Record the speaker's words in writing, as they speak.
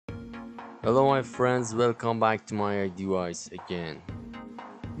Hello my friends, welcome back to my device again.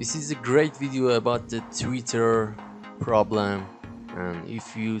 This is a great video about the Twitter problem, and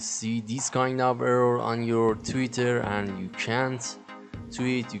if you see this kind of error on your Twitter and you can't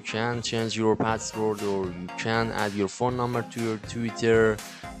tweet, you can't change your password, or you can't add your phone number to your Twitter,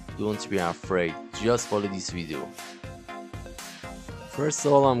 don't be afraid, just follow this video. First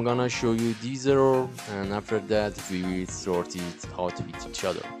of all, I'm gonna show you this error, and after that we will sort it out with each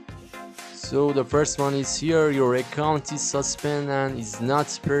other. So the first one is here: your account is suspended and is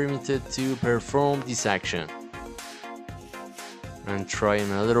not permitted to perform this action. And try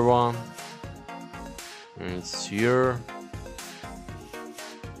another one, and it's here: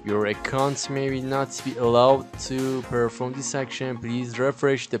 your account may not be allowed to perform this action, please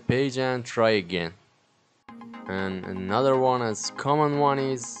refresh the page and try again. And another one, as common one,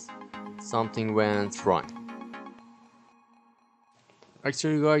 is something went wrong.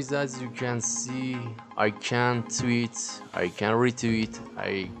 Actually guys, as you can see, I can't tweet, I can retweet,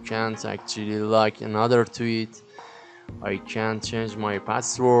 I can't actually like another tweet, I can't change my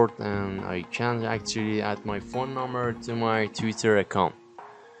password, and I can't actually add my phone number to my Twitter account.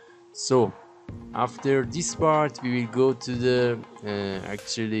 So after this part we will go to the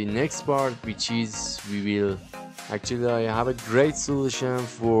actually next part, which is I have a great solution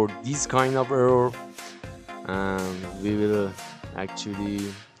for this kind of error, and we will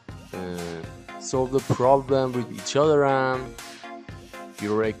actually solve the problem with each other, and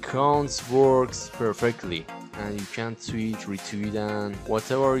your account works perfectly and you can tweet, retweet, and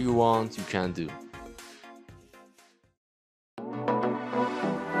whatever you want you can do.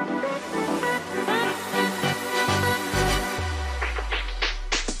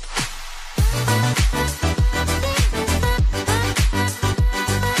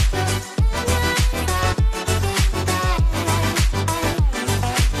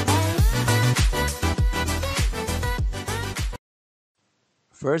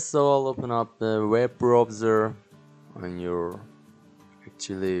 First of all, open up the web browser on your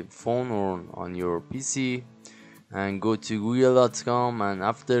phone or on your PC and go to google.com, and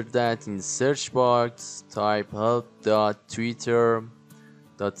after that in the search box type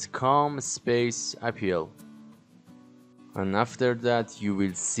help.twitter.com/appeal, and after that you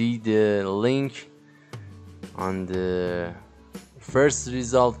will see the link on the first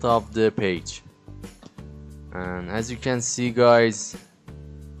result of the page. And as you can see guys,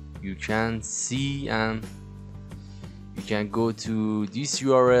 you can see and you can go to this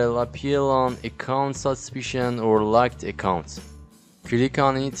URL: appeal on account suspicion or locked account. Click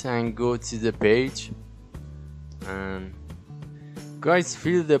on it and go to the page, and guys,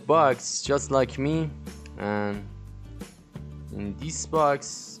 fill the box just like me. And in this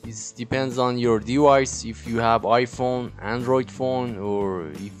box, it depends on your device, if you have iPhone, Android phone, or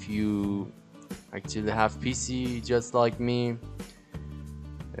if you actually have PC just like me.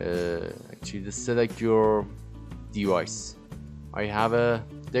 Actually select your device. I have a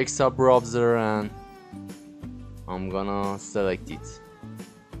desktop browser and I'm gonna select it.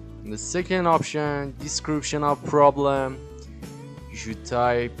 In the second option, description of problem, you should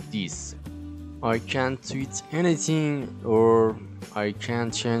type this: I can't tweet anything, or I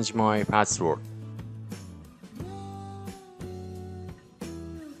can't change my password.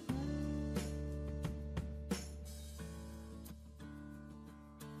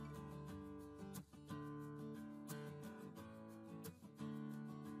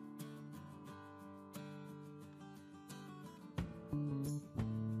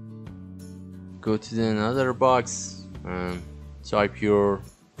 Go to the another box and type your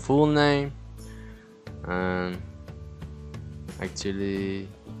full name, and actually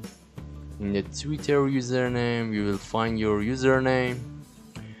in the Twitter username you will find your username,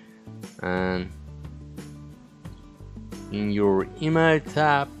 and in your email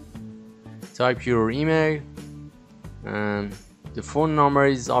tab type your email, and the phone number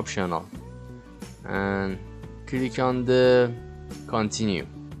is optional, and click on the continue.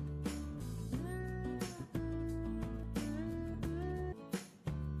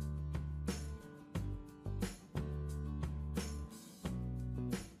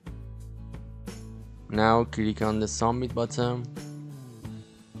 Now click on the submit button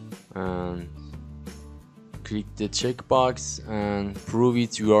and click the checkbox and prove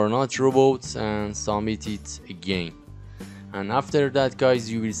it you are not robot, and submit it again. And after that guys,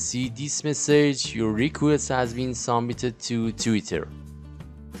 you will see this message: your request has been submitted to Twitter.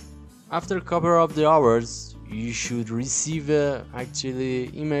 After a couple of the hours you should receive a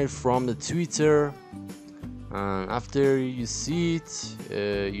email from the Twitter, and after you see it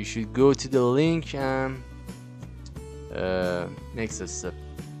you should go to the link and next step.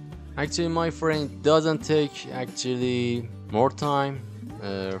 Actually, my friend, it doesn't take actually more time.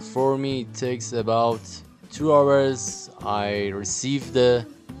 For me, it takes about 2 hours. I received the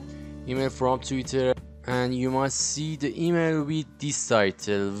email from Twitter, and you must see the email with this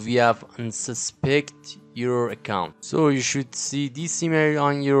title: we have unsuspect your account. So you should see this email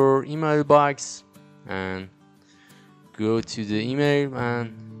on your email box and go to the email,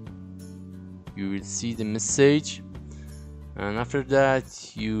 and you will see the message. And after that,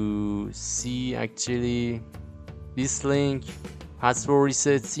 you see actually this link, password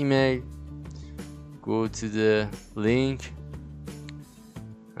reset email. Go to the link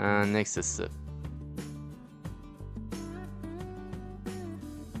and next step.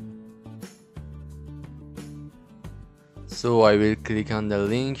 So I will click on the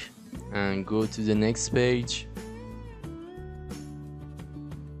link and go to the next page.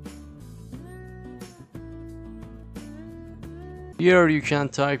 Here you can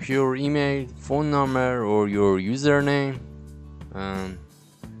type your email, phone number, or your username.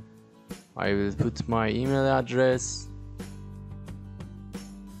 I will put my email address.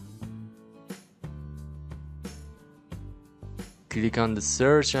 Click on the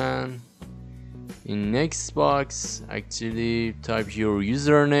search, and in next box actually type your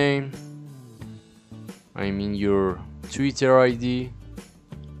username, I mean your Twitter ID,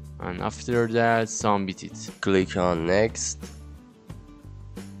 and after that submit it. Click on next,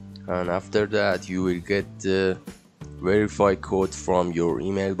 and after that you will get the verify code from your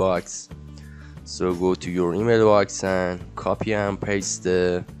email box. So go to your email box and copy and paste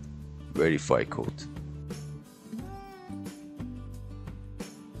the verify code.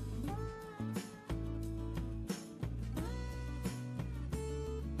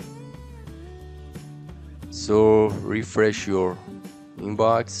 So refresh your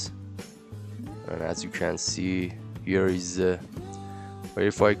inbox, and as you can see, here is the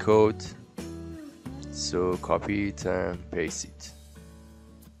verify code. So copy it and paste it.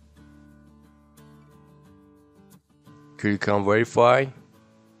 Click on verify,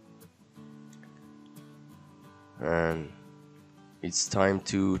 and it's time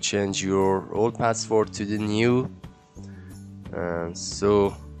to change your old password to the new. And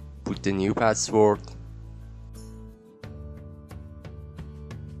so put the new password.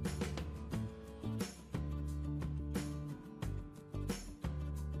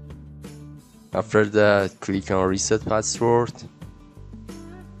 After that, click on reset password.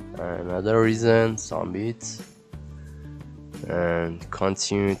 Another reason, submit, and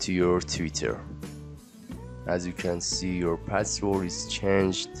continue to your Twitter. As you can see, your password is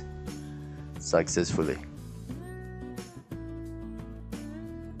changed successfully.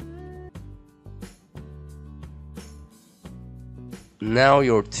 Now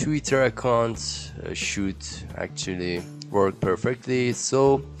your Twitter account should actually work perfectly.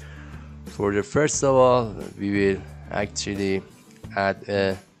 So for the first of all, we will actually add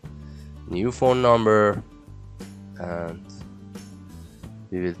a new phone number, and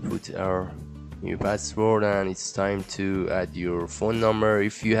we will put our new password, and it's time to add your phone number.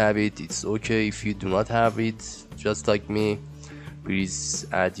 If you have it, it's okay. If you do not have it, just like me, please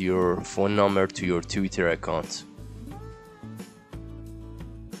add your phone number to your Twitter account.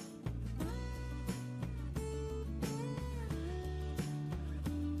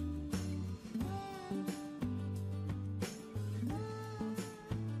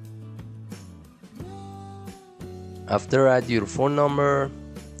 After add your phone number,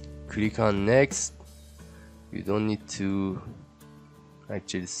 click on next. You don't need to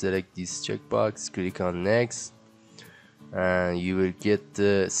actually select this checkbox. Click on next, and you will get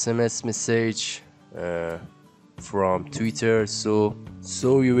the SMS message from Twitter. So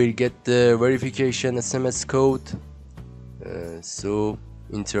you will get the verification SMS code. So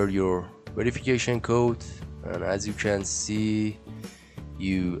enter your verification code, and as you can see,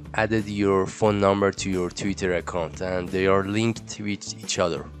 you added your phone number to your Twitter account, and they are linked with each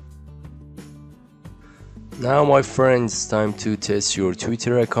other. Now my friends, it's time to test your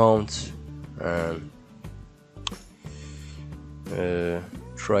Twitter account, and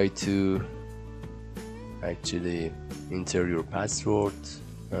try to actually enter your password,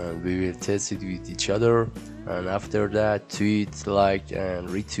 and we will test it with each other. And after that, tweet, like, and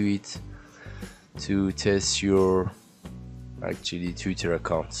retweet to test your actually Twitter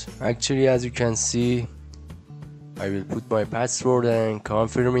account. Actually, as you can see, I will put my password and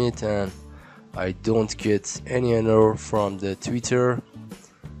confirm it, and I don't get any error from the Twitter.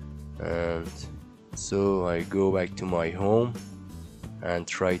 And so I go back to my home and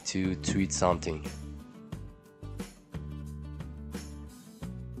try to tweet something.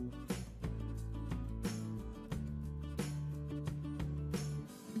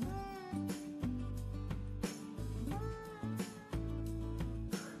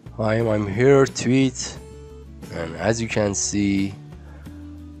 Hi, I'm here to tweet, and as you can see,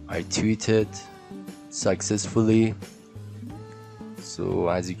 I tweeted successfully. So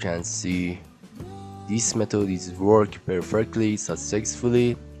as you can see, this method is work perfectly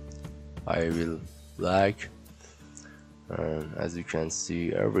successfully. I will like, and as you can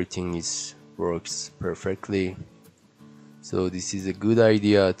see, everything is works perfectly. So this is a good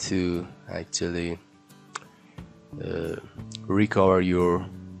idea to actually recover your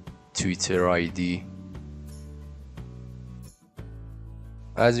Twitter ID.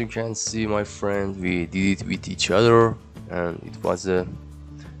 As you can see, my friend, we did it with each other, and it was a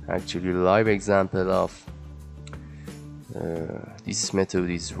actually live example of this method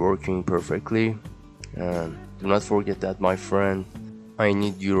is working perfectly. And do not forget that, my friend, I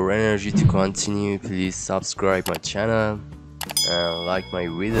need your energy to continue. Please subscribe my channel and like my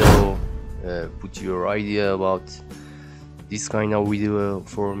video. Put your idea about this kind of video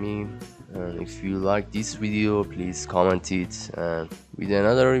for me, and if you like this video, please comment it, and with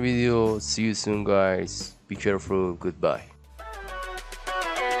another video. See you soon, guys. Be careful. Goodbye.